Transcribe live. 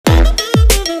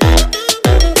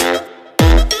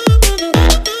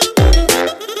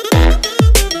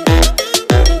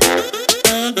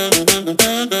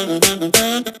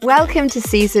Welcome to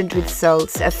Seasoned with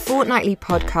Salt, a fortnightly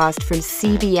podcast from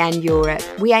CBN Europe.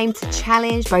 We aim to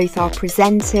challenge both our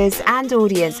presenters and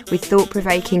audience with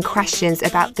thought-provoking questions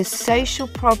about the social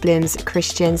problems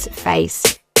Christians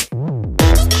face.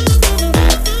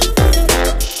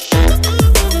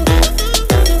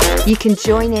 You can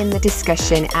join in the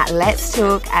discussion at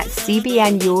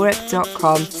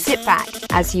letstalk@cbneurope.com. Sit back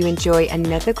as you enjoy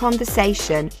another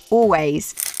conversation,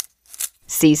 always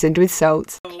seasoned with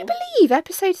salt. Can you believe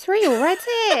episode 3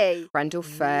 already? Randall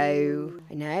Foe.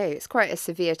 I know, it's quite a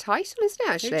severe title, isn't it,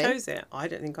 actually? Who chose it? I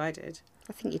don't think I did.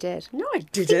 I think you did. No, I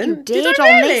didn't. You did I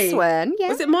on really? this one. Yeah.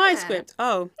 Was it my script?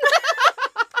 Oh.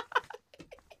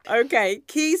 Okay,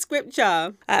 key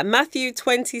scripture. Matthew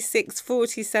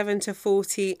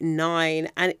 26:47-49.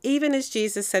 And even as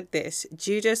Jesus said this,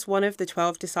 Judas, one of the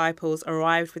 12 disciples,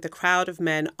 arrived with a crowd of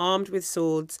men armed with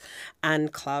swords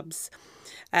and clubs.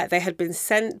 They had been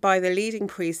sent by the leading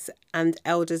priests and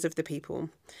elders of the people.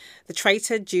 The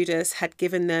traitor Judas had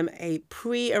given them a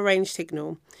pre-arranged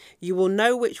signal. You will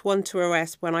know which one to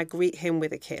arrest when I greet him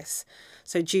with a kiss.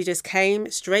 So Judas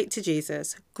came straight to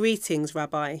Jesus. Greetings,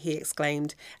 Rabbi, he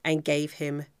exclaimed, and gave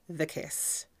him the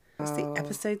kiss. What's the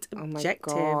episode's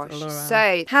objective, Laura?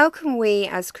 So, how can we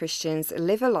as Christians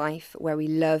live a life where we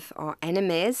love our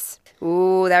enemies?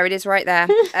 Oh, there it is right there.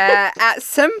 At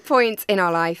some point in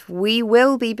our life, we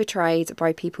will be betrayed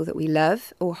by people that we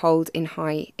love or hold in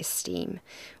high esteem.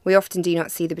 We often do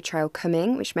not see the betrayal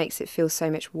coming, which makes it feel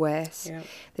so much worse. Yep.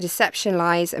 The deception,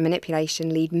 lies and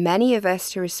manipulation lead many of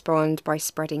us to respond by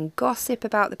spreading gossip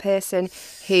about the person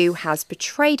who has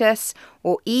betrayed us,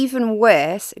 or even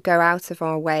worse, go out of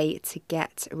our way to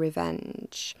get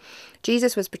revenge.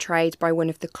 Jesus was betrayed by one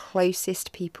of the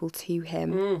closest people to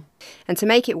him. And to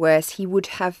make it worse, he would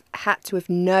have had to have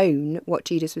known what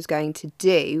Judas was going to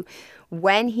do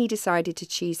when he decided to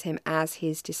choose him as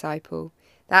his disciple.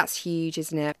 That's huge,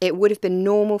 isn't it? It would have been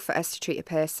normal for us to treat a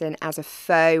person as a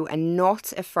foe and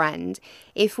not a friend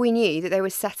if we knew that they were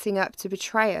setting up to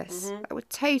betray us. That would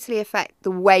totally affect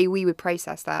the way we would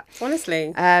process that.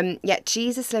 Honestly. Yet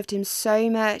Jesus loved him so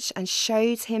much and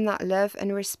showed him that love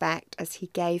and respect as he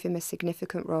gave him a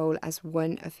significant role as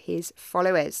one of his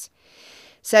followers.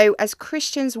 So as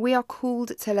Christians, we are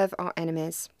called to love our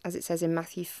enemies, as it says in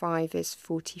Matthew 5 verse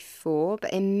 44.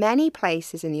 But in many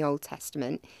places in the Old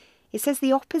Testament, it says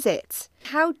the opposite.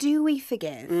 How do we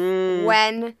forgive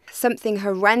when something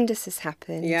horrendous has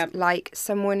happened, like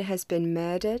someone has been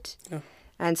murdered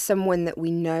and someone that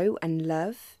we know and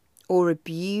love, or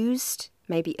abused,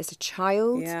 maybe as a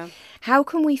child? How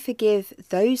can we forgive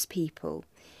those people?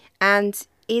 And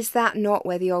is that not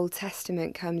where the Old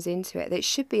Testament comes into it? That it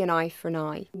should be an eye for an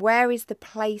eye. Where is the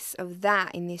place of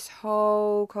that in this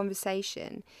whole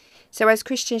conversation? So as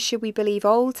Christians, should we believe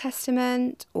Old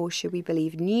Testament or should we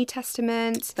believe New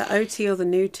Testament? The OT or the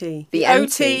new T? The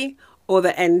OT or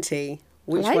the NT?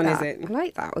 Which one is it? I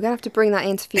like that. We're going to have to bring that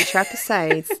into future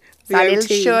episodes. The that OT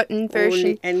little shortened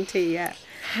version. Or the NT, yeah.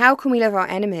 How can we love our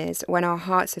enemies when our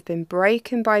hearts have been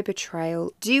broken by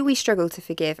betrayal? Do we struggle to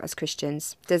forgive as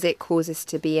Christians? Does it cause us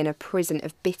to be in a prison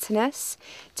of bitterness?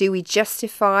 Do we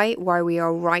justify why we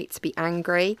are right to be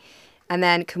angry? And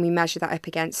then can we measure that up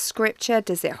against Scripture?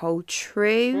 Does it hold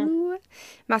true?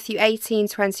 Matthew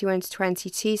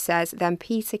 18:21-22 says, Then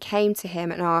Peter came to him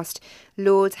and asked,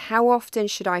 Lord, how often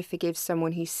should I forgive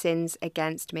someone who sins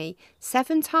against me?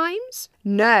 7 times?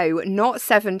 No, not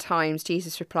 7 times,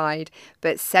 Jesus replied,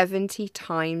 but 70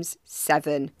 times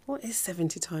 7. What is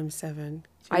 70 times 7?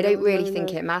 I don't really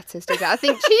think it matters, does it? I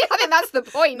think that's the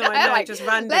point. No, I know, like, just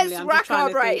randomly. Let's rack our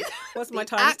brains. What's my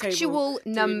times table? Actual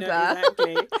number.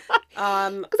 Exactly.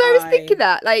 Because I was thinking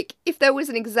that, like, if there was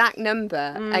an exact number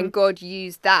and God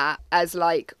used that as,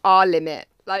 like, our limit,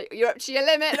 like, you're up to your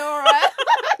limit, Laura.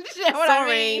 Do you know what I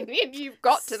mean? You've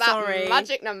got to that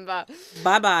magic number.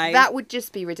 Bye-bye. That would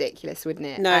just be ridiculous, wouldn't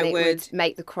it? No, and it would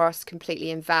make the cross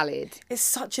completely invalid. It's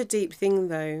such a deep thing,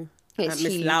 though. It's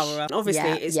Miss huge. Laura.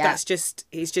 Obviously, he's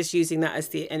just using that as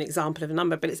an example of a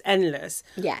number, but it's endless.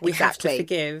 Yeah, we have to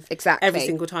forgive every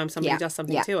single time somebody does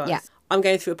something to us. Yeah. I'm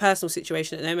going through a personal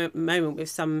situation at the moment with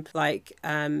some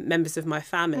members of my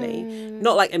family,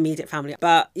 not like immediate family,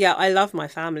 but yeah, I love my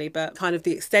family, but kind of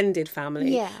the extended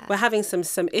family. Yeah. We're having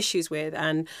some issues with,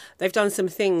 and they've done some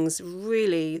things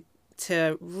to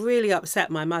really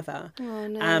upset my mother. Oh,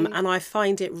 no. And I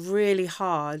find it really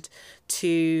hard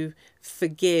to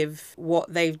forgive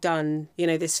what they've done. You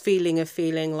know, this feeling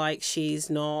like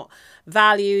she's not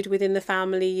valued within the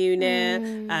family unit.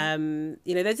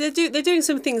 You know, they're doing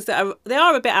some things that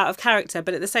are a bit out of character,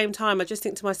 but at the same time, I just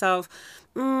think to myself,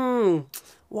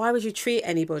 why would you treat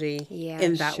anybody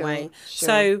in that way? Sure.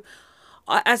 So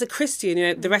as a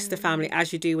Christian, the rest of the family,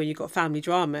 as you do when you've got family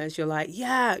dramas, you're like,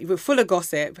 yeah, we're full of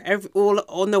gossip, all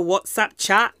on the WhatsApp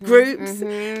chat groups,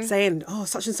 saying, oh,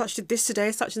 such and such did this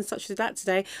today, such and such did that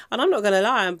today. And I'm not going to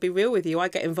lie and be real with you, I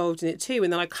get involved in it too.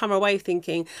 And then I come away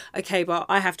thinking, okay, but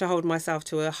I have to hold myself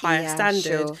to a higher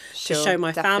standard to show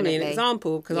my family an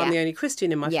example, because I'm the only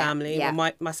Christian in my family,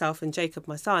 myself and Jacob,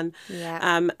 my son.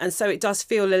 And so it does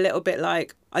feel a little bit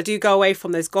like I do go away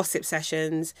from those gossip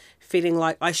sessions feeling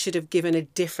like I should have given a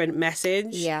different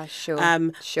message. Yeah, sure.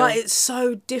 But it's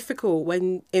so difficult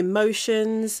when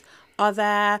emotions are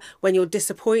there, when you're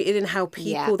disappointed in how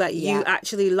people that you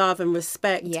actually love and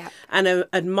respect and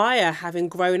admire, having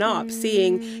grown up,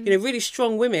 seeing, really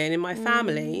strong women in my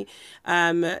family,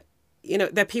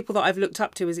 they're people that I've looked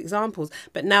up to as examples,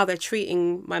 but now they're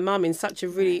treating my mum in such a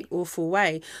really awful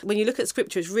way. When you look at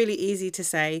scripture, it's really easy to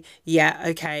say, yeah,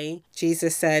 okay,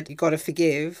 Jesus said you got to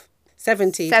forgive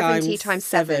 70 times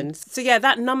 7. So yeah,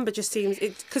 that number just seems,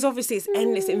 because obviously it's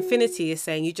endless, infinity is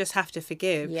saying you just have to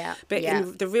forgive. But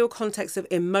in the real context of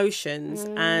emotions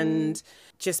and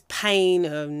just pain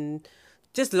and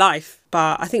just life.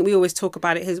 But I think we always talk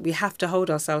about it, we have to hold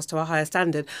ourselves to a higher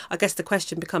standard. I guess the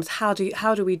question becomes, how do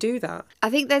we do that? I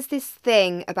think there's this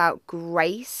thing about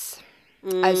grace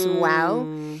as well.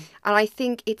 And I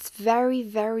think it's very,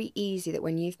 very easy that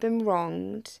when you've been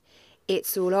wronged,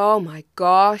 it's all, oh my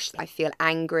gosh, I feel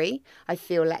angry, I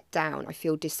feel let down, I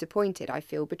feel disappointed, I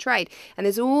feel betrayed. And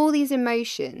there's all these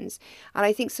emotions. And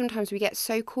I think sometimes we get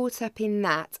so caught up in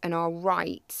that and our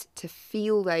right to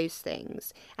feel those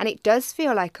things. And it does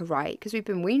feel like a right because we've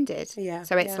been wounded.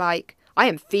 So it's like, I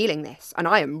am feeling this and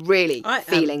I am really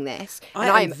feeling this and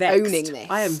I am owning this.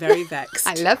 I am very vexed.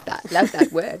 I love that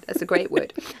word. That's a great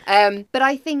word. But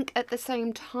I think at the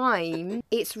same time,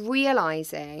 it's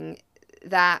realising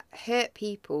that hurt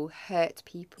people.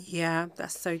 Yeah,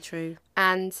 that's so true.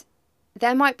 And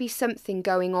there might be something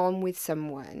going on with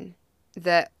someone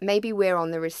that maybe we're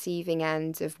on the receiving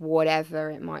end of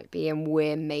whatever it might be and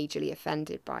we're majorly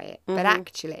offended by it. But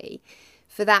actually,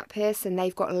 for that person,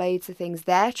 they've got loads of things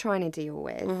they're trying to deal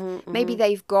with. Maybe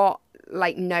they've got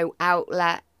like no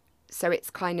outlet, so it's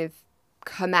kind of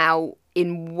come out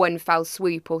in one fell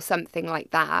swoop or something like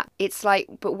that. It's like,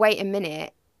 but wait a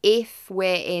minute. If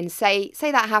we're in, say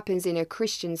that happens in a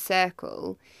Christian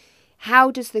circle,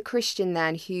 how does the Christian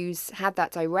then who's had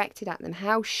that directed at them,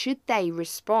 how should they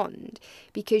respond?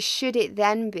 Because should it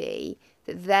then be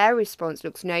that their response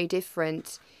looks no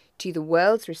different to the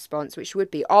world's response, which would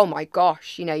be, oh my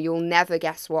gosh, you'll never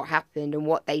guess what happened and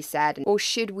what they said? Or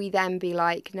should we then be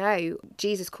like, no,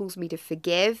 Jesus calls me to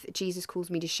forgive, Jesus calls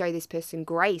me to show this person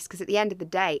grace? Because at the end of the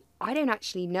day, I don't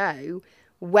actually know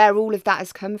where all of that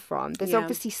has come from. There's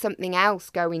obviously something else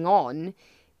going on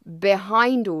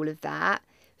behind all of that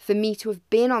for me to have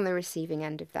been on the receiving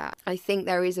end of that. I think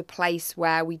there is a place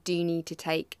where we do need to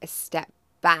take a step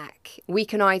back. We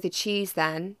can either choose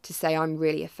then to say, I'm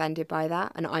really offended by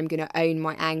that and I'm going to own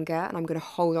my anger and I'm going to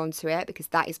hold on to it because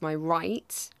that is my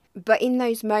right. But in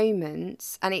those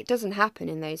moments, and it doesn't happen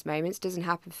in those moments, doesn't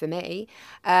happen for me,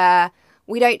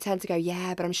 we don't tend to go,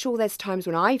 yeah, but I'm sure there's times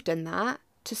when I've done that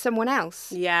to someone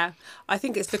else. Yeah, I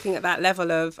think it's looking at that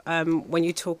level of when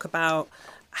you talk about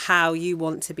how you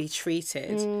want to be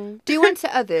treated. Do unto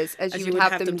others as you would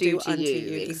have them do unto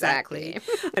you. Exactly.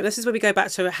 And this is where we go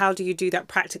back to how do you do that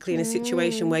practically in a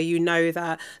situation where you know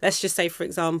that, let's just say, for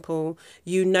example,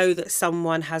 you know that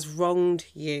someone has wronged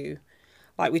you.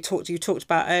 Like you talked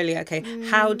about earlier, okay,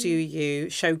 how do you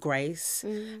show grace?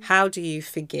 How do you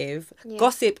forgive?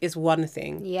 Gossip is one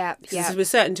thing. To a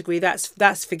certain degree,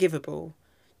 that's forgivable.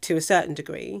 To a certain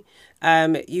degree,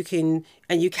 you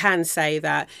can say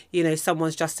that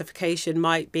someone's justification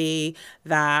might be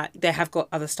that they have got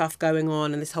other stuff going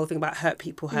on, and this whole thing about hurt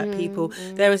people.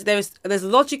 There's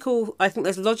logical. I think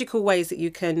there's logical ways that you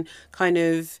can kind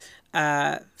of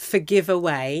forgive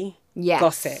away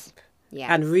gossip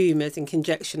and rumours and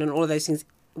conjecture and all of those things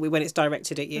when it's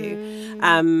directed at you.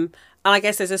 And I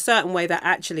guess there's a certain way that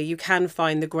actually you can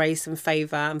find the grace and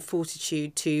favour and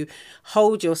fortitude to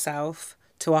hold yourself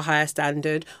to a higher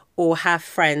standard, or have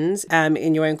friends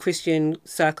in your own Christian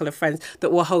circle of friends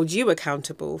that will hold you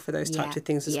accountable for those types of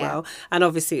things as well. And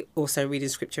obviously also reading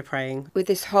scripture, praying. With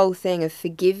this whole thing of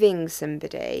forgiving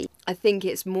somebody, I think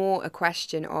it's more a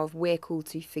question of we're called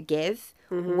to forgive,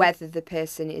 whether the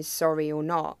person is sorry or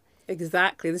not.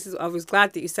 Exactly. I was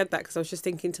glad that you said that, because I was just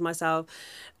thinking to myself,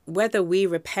 whether we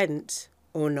repent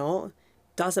or not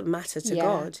doesn't matter to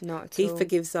God. Not at He all.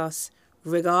 forgives us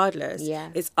regardless. Yeah.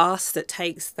 It's us that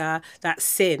takes that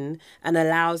sin and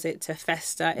allows it to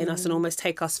fester in us and almost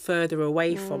take us further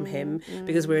away from him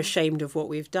because we're ashamed of what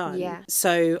we've done. Yeah.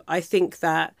 So I think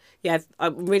that,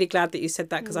 I'm really glad that you said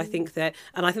that, because I think that,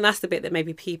 and I think that's the bit that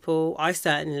maybe I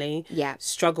certainly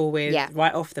struggle with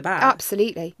right off the bat.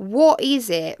 Absolutely. What is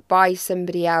it by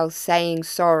somebody else saying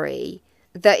sorry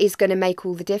that is going to make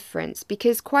all the difference?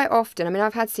 Because quite often, I mean,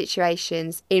 I've had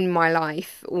situations in my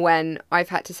life when I've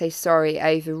had to say sorry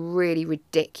over really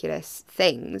ridiculous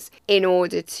things in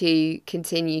order to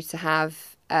continue to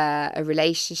have a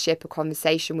relationship, a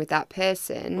conversation with that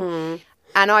person.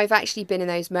 And I've actually been in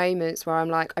those moments where I'm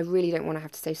like, I really don't want to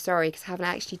have to say sorry because I haven't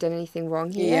actually done anything wrong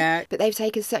here. Yeah. But they've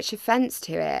taken such offence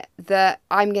to it that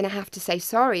I'm going to have to say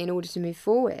sorry in order to move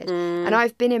forward. And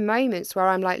I've been in moments where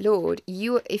I'm like, Lord,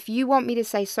 if you want me to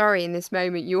say sorry in this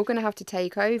moment, you're going to have to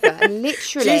take over. And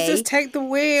literally... Jesus, take the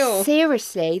wheel.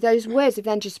 Seriously, those words have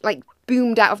then just like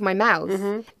boomed out of my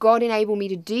mouth. God enabled me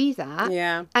to do that.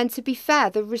 Yeah. And to be fair,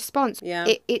 the response,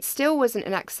 it still wasn't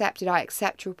an accepted, I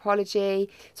accept your apology.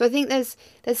 So I think there's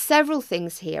several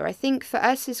things here. I think for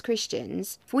us as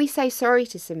Christians, if we say sorry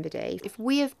to somebody, if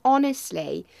we have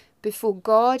honestly, before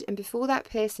God and before that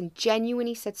person,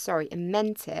 genuinely said sorry and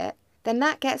meant it, then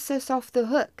that gets us off the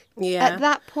hook. Yeah. At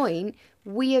that point,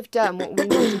 we have done what we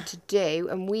needed to do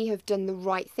and we have done the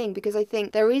right thing, because I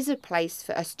think there is a place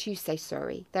for us to say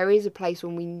sorry. There is a place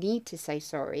when we need to say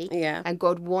sorry. Yeah. And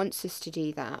God wants us to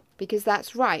do that because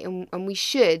that's right. And we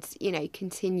should,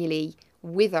 continually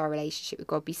with our relationship with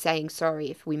God be saying sorry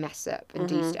if we mess up and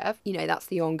do stuff. That's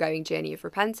the ongoing journey of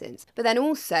repentance. But then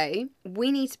also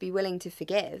we need to be willing to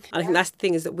forgive. I think that's the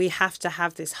thing, is that we have to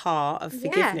have this heart of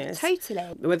forgiveness. Yeah,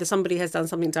 totally. Whether somebody has done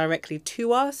something directly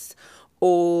to us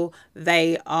or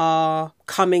they are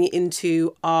coming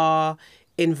into our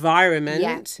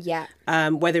environment,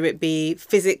 whether it be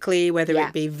physically, whether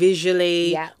it be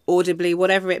visually, audibly,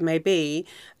 whatever it may be,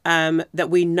 that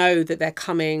we know that they're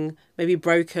coming maybe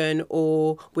broken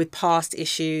or with past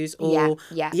issues or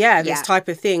this type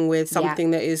of thing, with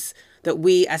something that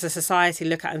we as a society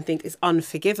look at and think is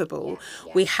unforgivable.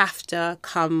 We have to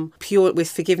come pure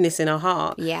with forgiveness in our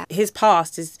heart. His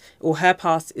past is, or her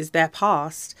past is their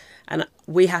past, and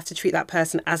we have to treat that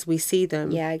person as we see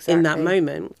them in that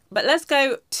moment. But let's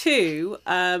go to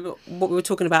what we were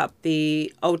talking about,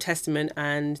 the Old Testament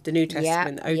and the New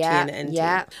Testament, the OT and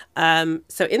the NT.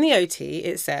 So in the OT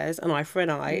it says an eye for an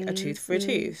eye, a tooth for a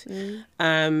tooth.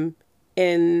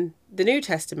 In the New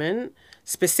Testament,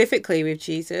 specifically with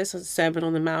Jesus, Sermon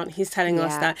on the Mount, he's telling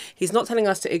us that he's not telling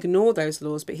us to ignore those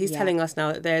laws, but he's telling us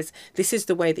now that this is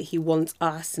the way that he wants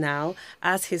us now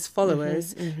as his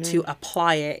followers to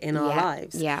apply it in our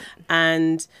lives.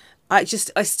 And I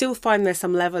still find there's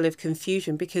some level of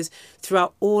confusion, because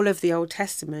throughout all of the Old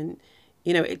Testament,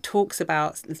 it talks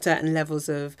about certain levels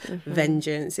of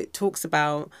vengeance. It talks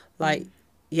about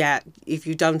if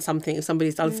you've done something, if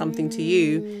somebody's done something to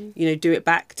you, do it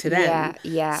back to them.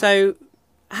 So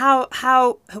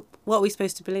what are we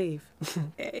supposed to believe?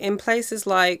 In places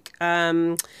like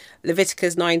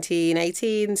Leviticus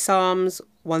 19:18, Psalms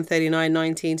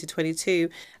 139:19-22,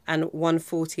 and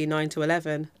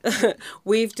 149-11,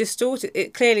 we've distorted.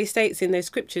 It clearly states in those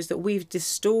scriptures that we've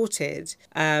distorted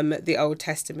the Old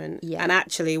Testament. And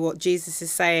actually what Jesus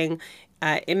is saying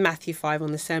in Matthew 5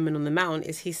 on the Sermon on the Mount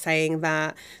is he's saying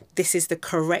that this is the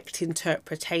correct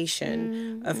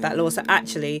interpretation of that law. So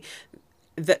actually,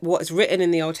 that what's written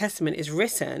in the Old Testament is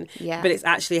written, but it's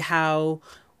actually how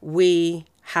we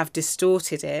have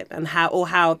distorted it, and how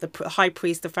the high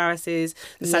priest, the Pharisees,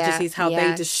 the Sadducees, how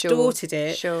they distorted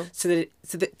it so that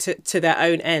to their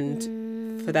own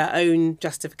end, for their own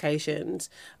justifications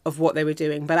of what they were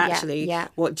doing. But actually,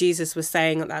 what Jesus was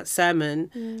saying at that sermon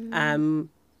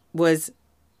was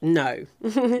no.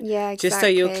 Exactly. Just so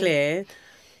you're clear,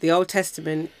 the Old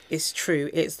Testament is true.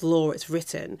 It's law. It's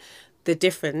written. The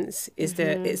difference is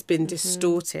that it's been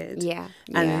distorted.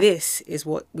 And this is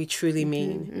what we truly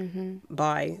mean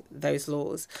by those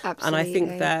laws. Absolutely. And I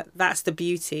think that that's the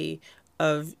beauty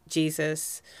of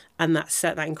Jesus and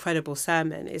that incredible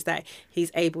sermon, is that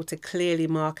he's able to clearly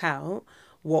mark out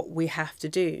what we have to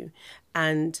do.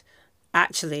 And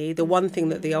actually, the one thing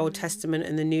that the Old Testament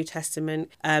and the New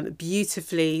Testament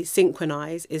beautifully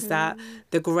synchronize is that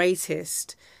the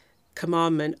greatest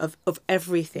commandment of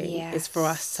everything is for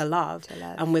us to love.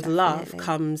 And with love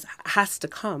has to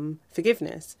come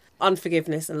forgiveness.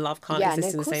 Unforgiveness and love can't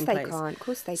exist in the same place. Of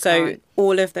course they can't. So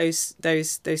all of those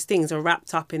things are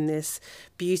wrapped up in this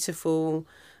beautiful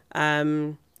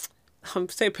I'm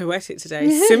so poetic today,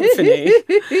 symphony,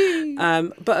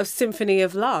 but a symphony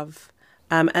of love.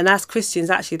 And as Christians,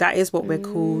 actually, that is what we're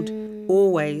called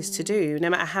always to do, no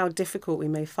matter how difficult we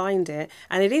may find it.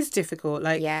 And it is difficult.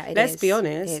 Like, let's be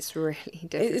honest. It's really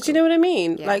difficult. Do you know what I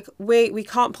mean? Yeah. Like, we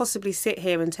can't possibly sit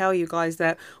here and tell you guys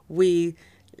that we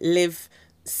live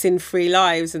sin-free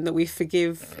lives and that we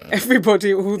forgive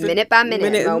everybody all the minute by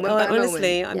minute, moment by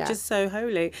honestly, moment. I'm just so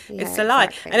holy. Yeah, it's a lie.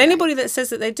 exactly, and anybody that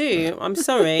says that they do, I'm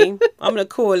sorry, I'm going to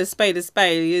call a spade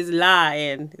is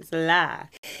lying. It's a lie.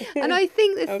 And I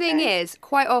think the thing is,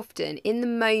 quite often in the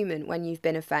moment when you've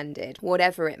been offended,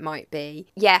 whatever it might be,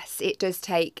 yes, it does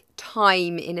take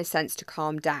time in a sense to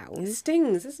calm down. It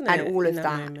stings, isn't it? And all of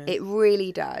that. It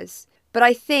really does. But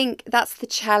I think that's the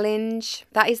challenge.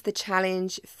 That is the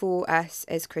challenge for us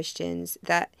as Christians,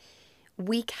 that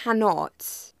we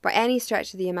cannot, by any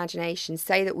stretch of the imagination,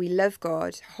 say that we love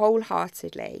God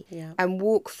wholeheartedly and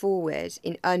walk forward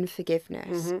in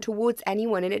unforgiveness towards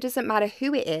anyone. And it doesn't matter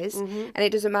who it is, and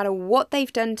it doesn't matter what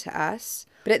they've done to us.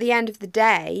 But at the end of the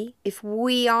day, if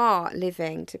we are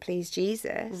living to please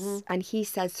Jesus and he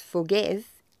says forgive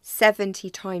 70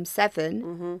 times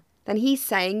 7, then he's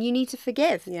saying you need to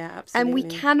forgive. Yeah, absolutely. And we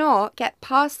cannot get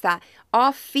past that.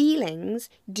 Our feelings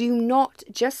do not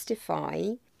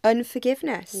justify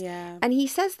unforgiveness. Yeah. And he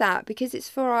says that because it's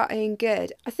for our own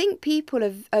good. I think people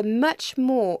are much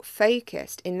more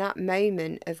focused in that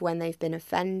moment of when they've been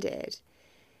offended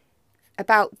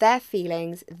about their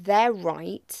feelings, their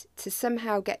right to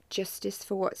somehow get justice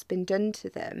for what's been done to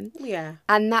them. Yeah.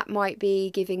 And that might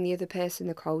be giving the other person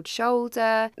the cold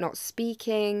shoulder, not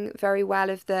speaking very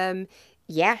well of them,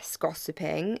 yes,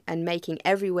 gossiping and making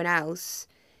everyone else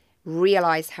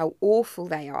realise how awful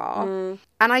they are.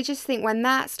 And I just think when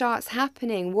that starts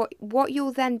happening, what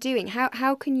you're then doing,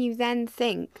 how can you then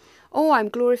think, oh, I'm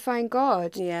glorifying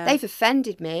God. Yeah. They've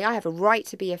offended me. I have a right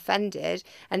to be offended.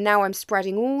 And now I'm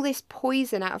spreading all this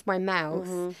poison out of my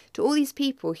mouth to all these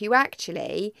people who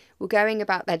actually were going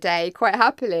about their day quite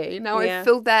happily. Now I've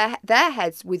filled their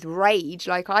heads with rage,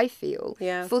 like I feel,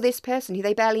 for this person who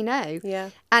they barely know.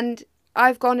 Yeah. And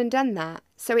I've gone and done that.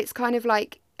 So it's kind of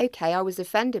like, okay, I was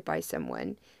offended by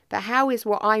someone, but how is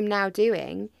what I'm now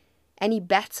doing any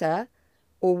better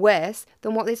or worse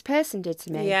than what this person did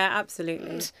to me? Yeah,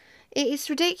 absolutely. It's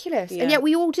ridiculous. And yet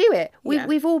we all do it.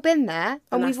 We've all been there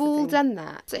and we've all done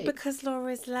that. So. Because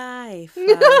Laura is life.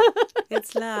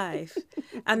 It's life.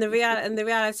 And the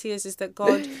reality is that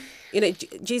God,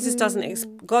 Jesus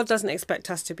God doesn't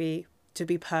expect us to be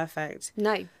perfect.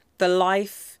 No. The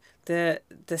life, the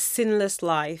sinless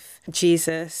life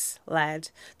Jesus led,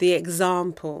 the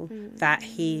example that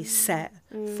he set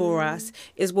for us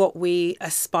is what we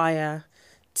aspire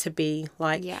to be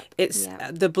like. It's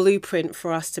the blueprint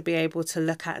for us to be able to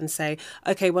look at and say,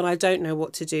 okay, when I don't know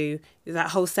what to do, that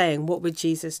whole saying, what would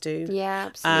Jesus do? Yeah,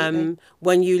 absolutely.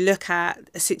 When you look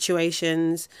at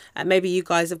situations, maybe you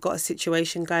guys have got a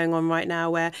situation going on right now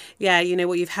where,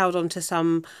 you've held on to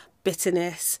some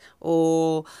bitterness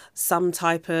or some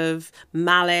type of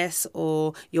malice,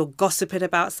 or you're gossiping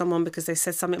about someone because they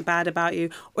said something bad about you,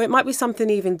 or it might be something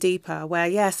even deeper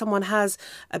where someone has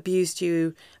abused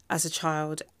you as a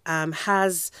child,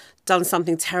 has done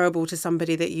something terrible to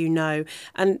somebody that you know.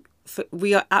 And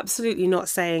we are absolutely not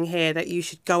saying here that you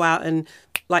should go out and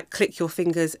click your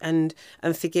fingers and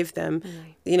forgive them.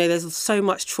 No. There's so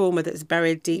much trauma that's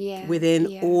buried deep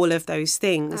within all of those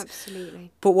things.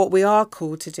 Absolutely. But what we are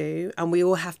called to do, and we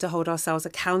all have to hold ourselves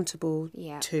accountable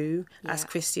to as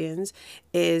Christians,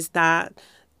 is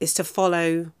to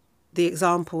follow the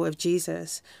example of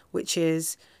Jesus, which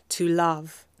is to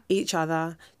love each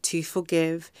other, to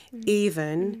forgive,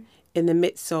 even in the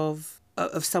midst of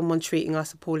someone treating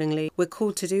us appallingly. We're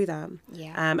called to do that.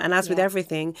 And as with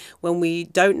everything, when we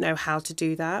don't know how to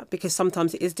do that, because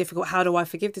sometimes it is difficult, how do I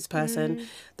forgive this person?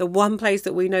 The one place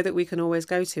that we know that we can always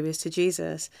go to is to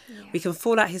Jesus. We can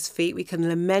fall at his feet, we can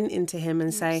lament into him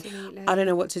and say, I don't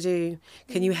know what to do.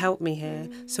 Can you help me here?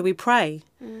 So we pray.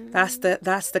 That's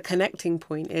the connecting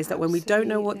point, is that when we don't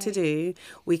know what to do,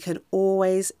 we can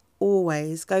always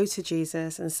go to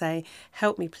Jesus and say,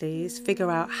 help me please,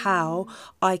 figure out how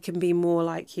I can be more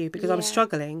like you, because I'm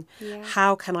struggling.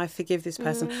 How can I forgive this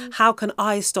person? How can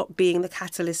I stop being the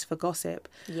catalyst for gossip?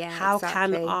 How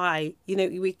can I,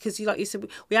 because like you said,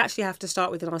 we actually have to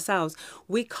start within ourselves.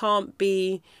 We can't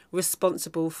be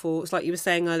responsible for, it's like you were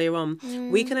saying earlier on,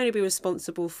 we can only be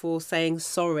responsible for saying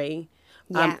sorry.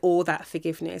 Or that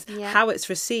forgiveness. How it's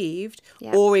received,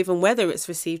 or even whether it's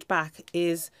received back,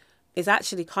 is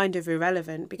actually kind of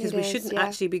irrelevant, because we shouldn't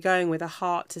actually be going with a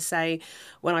heart to say,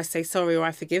 when I say sorry or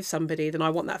I forgive somebody, then I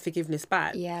want that forgiveness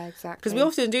back. Yeah, exactly. Because we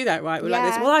often do that, right? We're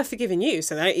like this, well, I've forgiven you,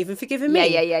 so they ain't even forgiven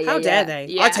me. How dare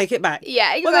they? I take it back.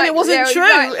 Yeah, exactly. Well, then it wasn't true.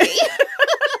 Exactly.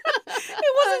 It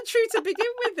true to begin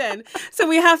with then. So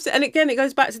we have to, and again, it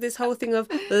goes back to this whole thing of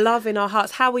love in our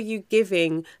hearts. How are you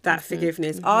giving that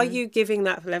forgiveness? Are you giving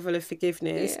that level of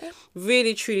forgiveness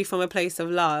really, truly from a place of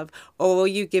love? Or are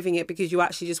you giving it because you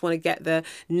actually just want to get the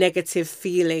negative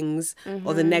feelings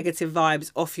or the negative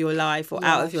vibes off your life or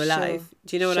out of your life?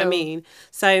 Do you know what I mean?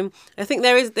 So I think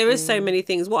there is so many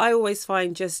things. What I always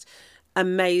find just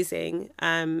amazing,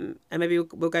 and maybe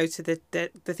we'll go to the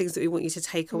things that we want you to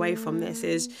take away from this,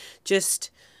 is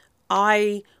just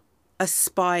I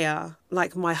aspire,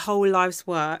 like my whole life's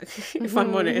work, if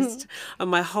I'm honest, and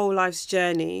my whole life's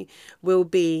journey will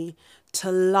be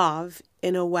to love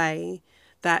in a way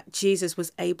that Jesus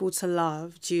was able to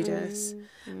love Judas,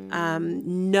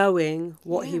 knowing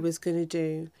what he was going to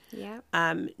do,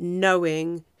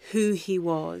 knowing who he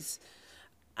was,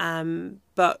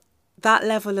 but that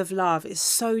level of love is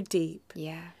so deep.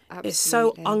 Yeah, absolutely. It's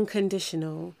so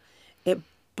unconditional. It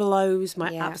blows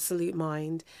my absolute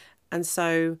mind. And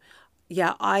so,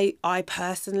 yeah, I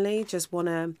personally just want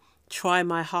to try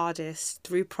my hardest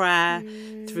through prayer,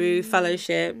 through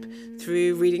fellowship,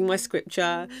 through reading my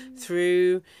scripture,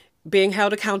 through being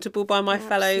held accountable by my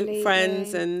fellow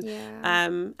friends, and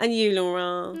you,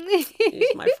 Laura,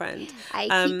 who's my friend.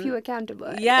 I keep you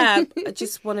accountable. Yeah, I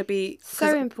just want to be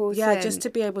so important. Yeah, just to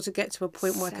be able to get to a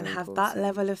point where I can have that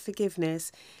level of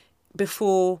forgiveness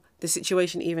before the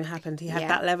situation even happened. He had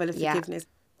that level of forgiveness.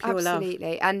 Pure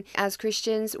Absolutely. love. And as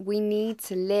Christians, we need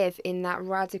to live in that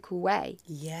radical way.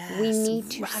 Yes, we need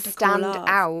to stand love.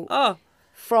 out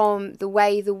from the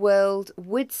way the world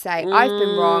would say, I've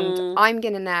been wronged, I'm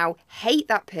going to now hate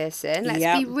that person.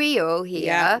 Let's be real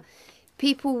here.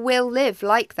 People will live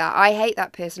like that. I hate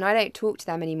that person. I don't talk to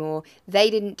them anymore. They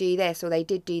didn't do this, or they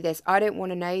did do this. I don't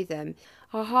want to know them.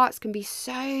 Our hearts can be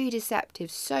so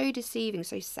deceptive, so deceiving,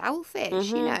 so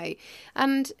selfish, you know.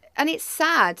 And it's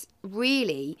sad,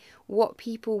 really, what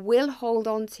people will hold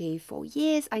on to for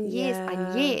years and years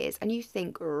and years. And you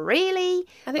think, really?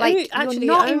 Like, you're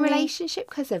not in relationship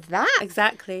because of that?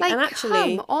 Exactly. Like, and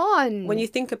actually, come on. When you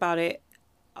think about it,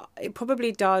 it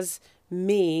probably does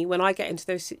me, when I get into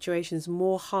those situations,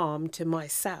 more harm to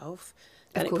myself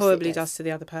than it probably does to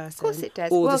the other person. Of course it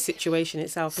does. Or the situation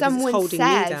itself, because it's holding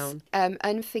me down.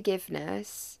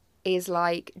 Unforgiveness is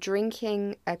like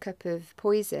drinking a cup of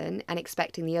poison and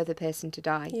expecting the other person to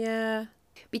die. Yeah.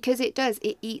 Because it does.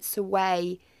 It eats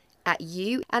away at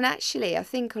you. And actually, I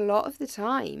think a lot of the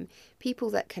time, people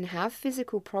that can have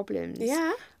physical problems...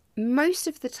 most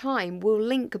of the time will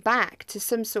link back to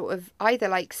some sort of either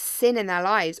like sin in their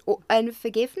lives or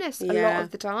unforgiveness a lot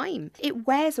of the time. It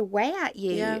wears away at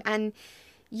you and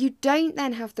you don't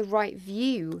then have the right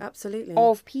view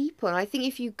of people. And I think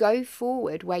if you go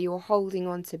forward where you're holding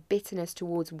on to bitterness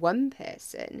towards one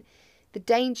person, the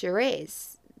danger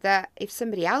is that if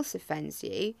somebody else offends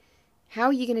you, how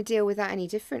are you going to deal with that any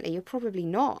differently? You're probably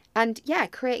not. And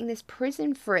creating this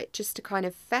prison for it just to kind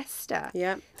of fester.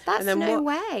 Yeah. That's no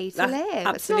way to live.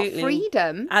 Absolutely. It's not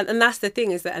freedom. And that's the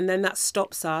thing, is that, and then that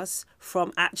stops us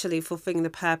from actually fulfilling the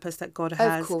purpose that God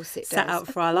has set out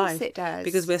for our life. Of course it does.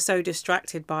 Because we're so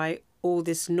distracted by all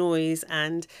this noise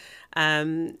and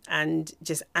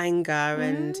just anger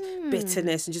and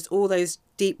bitterness and just all those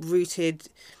deep-rooted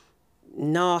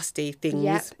nasty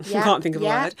things. I can't think of a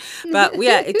word. But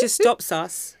it just stops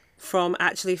us from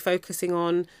actually focusing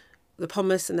on the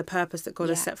promise and the purpose that God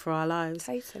has set for our lives.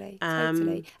 Totally.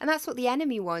 And that's what the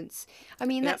enemy wants. I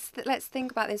mean, let's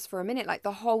think about this for a minute. Like,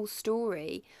 the whole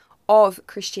story of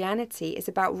Christianity is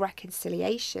about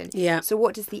reconciliation. Yeah. So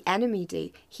what does the enemy do?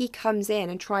 He comes in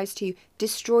and tries to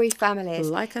destroy families,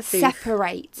 like a thief.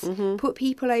 Separate, put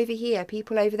people over here,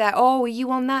 people over there. Oh, are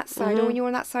you on that side? Oh, and you're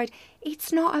on that side.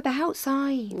 It's not about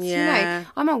sides. Yeah. You know,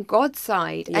 I'm on God's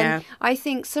side. Yeah. And I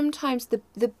think sometimes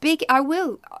I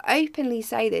will openly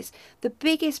say this, the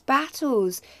biggest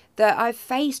battles that I've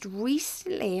faced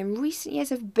recently in recent years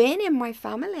have been in my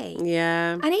family.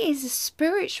 Yeah. And it is a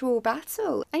spiritual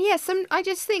battle. And I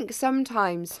just think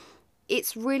sometimes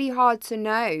it's really hard to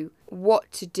know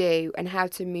what to do and how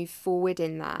to move forward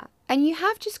in that. And you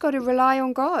have just got to rely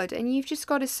on God, and you've just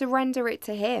got to surrender it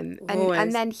to Him.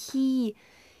 And then He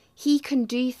can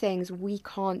do things we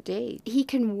can't do. He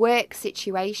can work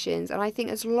situations. And I think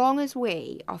as long as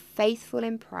we are faithful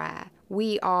in prayer,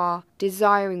 we are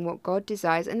desiring what God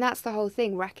desires. And that's the whole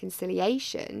thing.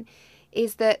 Reconciliation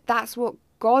is that's what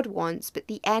God wants. But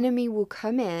the enemy will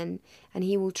come in and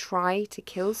he will try to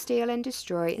kill, steal and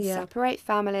destroy and separate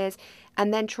families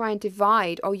and then try and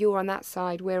divide. Oh, you're on that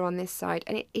side, we're on this side.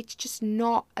 And it's just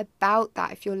not about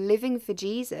that. If you're living for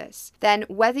Jesus, then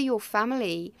whether your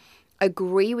family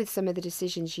agree with some of the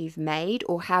decisions you've made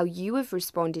or how you have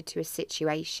responded to a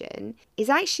situation is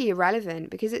actually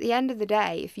irrelevant, because at the end of the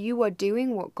day, if you are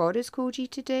doing what God has called you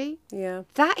to do,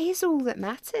 that is all that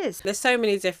matters. There's so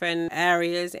many different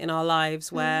areas in our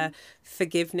lives where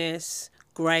forgiveness,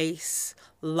 grace,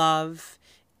 love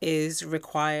is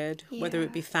required, whether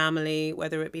it be family,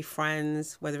 whether it be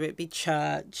friends, whether it be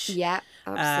church,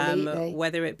 absolutely,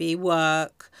 whether it be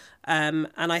work. And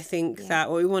I think that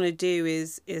what we want to do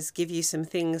is give you some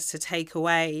things to take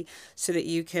away so that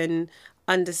you can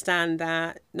understand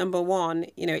that, number one,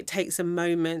 it takes a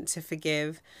moment to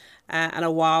forgive and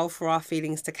a while for our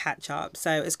feelings to catch up. So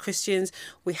as Christians,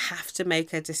 we have to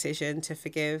make a decision to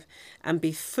forgive and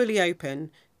be fully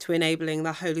open to enabling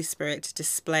the Holy Spirit to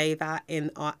display that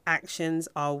in our actions,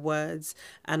 our words,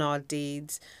 and our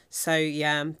deeds. So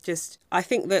I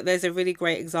think that there's a really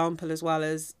great example as well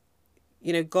as,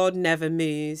 God never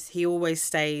moves. He always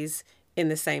stays in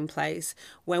the same place.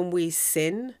 When we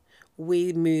sin,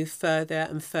 we move further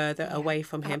and further away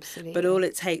from him. Absolutely. But all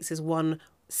it takes is one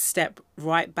step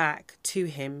right back to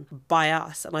him by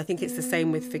us. And I think it's the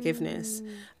same with forgiveness.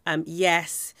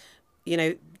 Yes,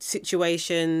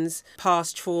 situations,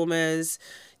 past traumas,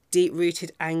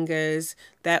 deep-rooted angers,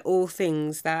 they're all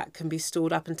things that can be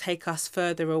stored up and take us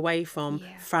further away from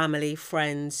family,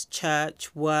 friends,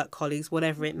 church, work, colleagues,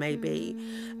 whatever it may be.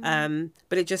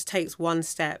 But it just takes one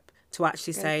step to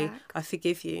actually say, back. I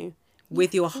forgive you.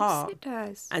 With your heart, it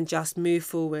does. And just move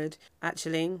forward,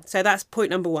 actually. So that's point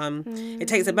number one. It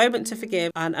takes a moment to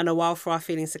forgive and a while for our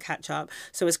feelings to catch up.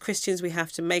 So as Christians, we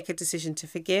have to make a decision to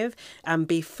forgive and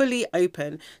be fully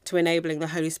open to enabling the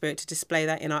Holy Spirit to display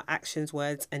that in our actions,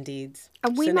 words and deeds.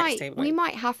 And we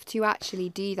might have to actually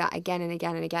do that again and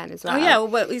again and again as well. Oh yeah,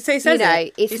 well he says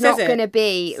it. It's not going to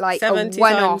be like a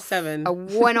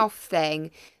one-off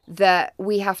thing that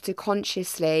we have to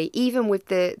consciously, even with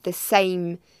the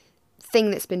same thing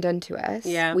that's been done to us,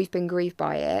 we've been grieved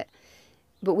by it,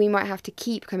 but we might have to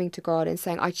keep coming to God and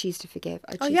saying, I choose to forgive.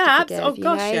 I choose to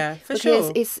forgive. For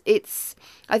sure. It's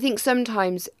I think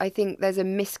sometimes there's a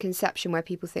misconception where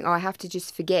people think, I have to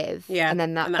just forgive and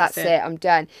then that's it, I'm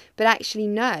done. But actually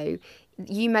no,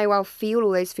 you may well feel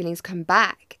all those feelings come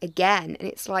back again, and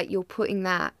it's like you're putting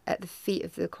that at the feet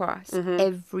of the cross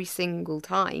every single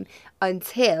time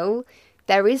until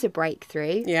there is a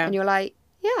breakthrough and you're like,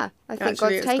 I think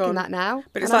God's taken that now.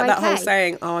 But it's like that whole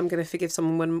saying, I'm going to forgive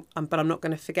someone but I'm not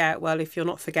going to forget. Well, if you're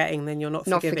not forgetting, then you're not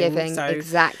forgiving. So,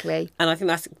 exactly. And I think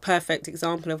that's a perfect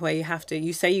example of where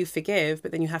you say you forgive,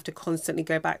 but then you have to constantly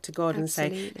go back to God and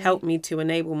say, help me to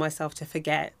enable myself to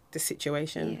forget the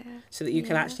situation so that you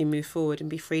can actually move forward and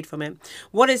be freed from it.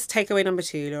 What is takeaway number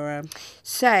 2, Laura?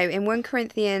 So in 1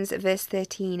 Corinthians verse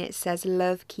 13, it says,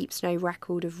 love keeps no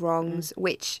record of wrongs,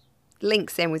 which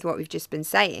links in with what we've just been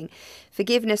saying.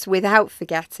 Forgiveness without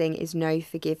forgetting is no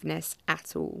forgiveness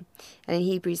at all. And in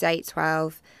Hebrews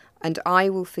 8:12, and I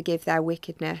will forgive their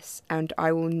wickedness, and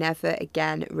I will never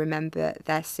again remember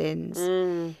their sins.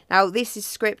 Now, this is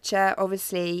scripture.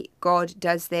 Obviously, God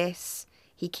does this.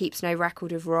 He keeps no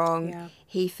record of wrong.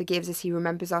 He forgives us. He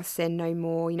remembers our sin no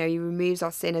more. He removes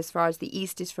our sin as far as the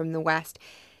east is from the west.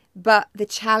 But the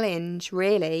challenge,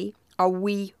 really, are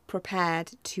we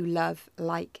prepared to love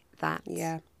like that?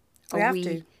 Are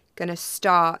we going to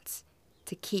start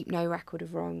to keep no record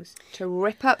of wrongs? To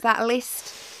rip up that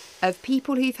list of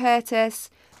people who've hurt us,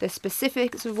 the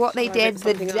specifics of what they did,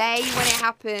 the day when it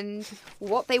happened,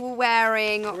 what they were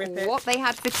wearing, what they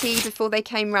had for tea before they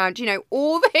came round.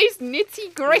 All those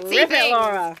nitty-gritty things. Rip it,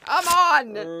 Laura. Come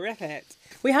on. Rip it.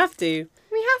 We have to.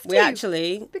 We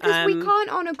actually... Because we can't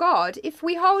honour God if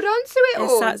we hold on to it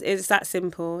all. It's that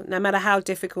simple. No matter how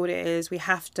difficult it is, we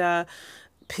have to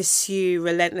pursue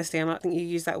relentlessly. I think you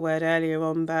used that word earlier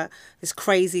on, but this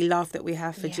crazy love that we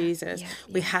have for Jesus,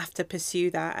 we have to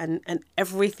pursue that and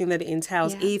everything that it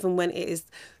entails, even when it is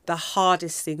the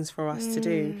hardest things for us to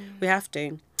do. We have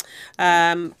to.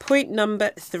 Point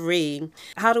number 3,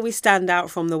 how do we stand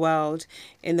out from the world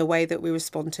in the way that we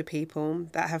respond to people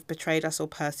that have betrayed us or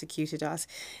persecuted us?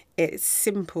 It's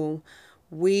simple.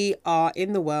 We are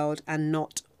in the world and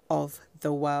not of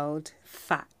the world.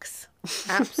 Facts.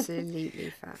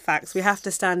 Absolutely facts. We have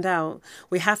to stand out.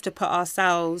 We have to put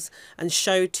ourselves and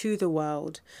show to the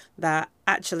world that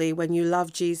actually when you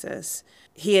love Jesus,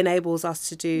 he enables us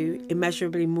to do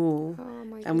immeasurably more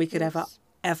than we could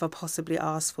ever possibly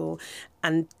ask for,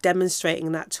 and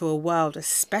demonstrating that to a world,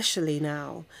 especially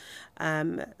now,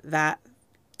 that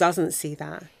doesn't see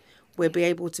that.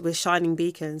 We're shining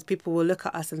beacons. People will look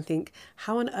at us and think,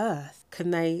 how on earth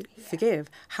can they forgive?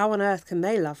 How on earth can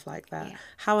they love like that?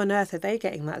 How on earth are they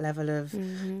getting that level of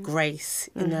grace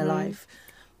in their life?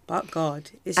 but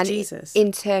God. It's and Jesus.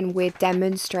 In turn, we're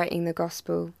demonstrating the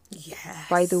gospel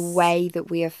by the way that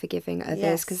we are forgiving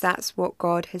others, because that's what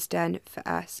God has done for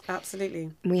us.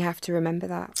 Absolutely. We have to remember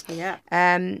that. Yeah.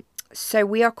 So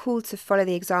we are called to follow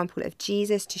the example of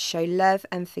Jesus, to show love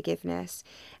and forgiveness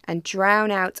and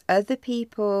drown out other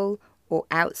people or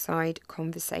outside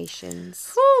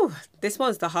conversations. Whew, this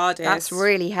one's the hardest. That's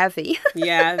really heavy.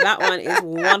 Yeah, that one is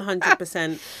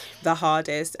 100% the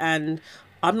hardest. And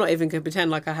I'm not even going to pretend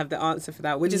like I have the answer for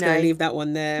that. We're just going to leave that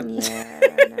one there.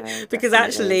 Yeah, because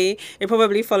actually, it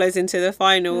probably follows into the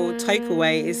final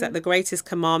takeaway, is that the greatest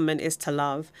commandment is to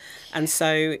love. And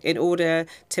so in order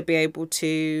to be able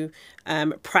to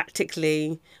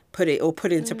practically put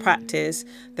into practice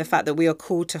the fact that we are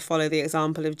called to follow the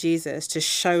example of Jesus, to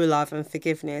show love and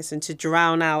forgiveness and to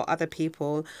drown out other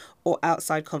people or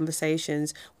outside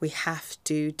conversations, we have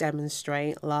to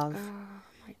demonstrate love.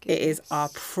 It is our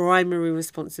primary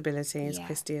responsibility as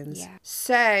Christians. Yeah.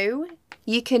 So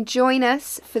you can join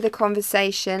us for the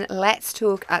conversation. Let's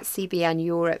talk at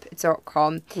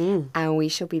cbneurope.com and we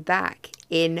shall be back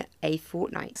in a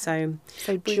fortnight. So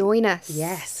join us.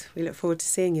 Yes, we look forward to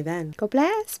seeing you then. God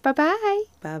bless. Bye-bye.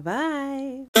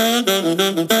 Bye-bye.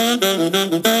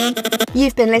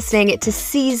 You've been listening to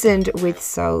Seasoned with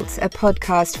Salt, a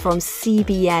podcast from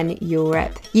CBN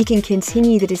Europe. You can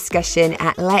continue the discussion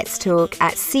at Let's Talk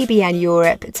at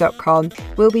cbneurope.com.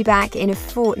 We'll be back in a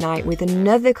fortnight with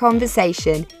another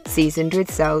conversation seasoned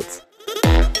with salt.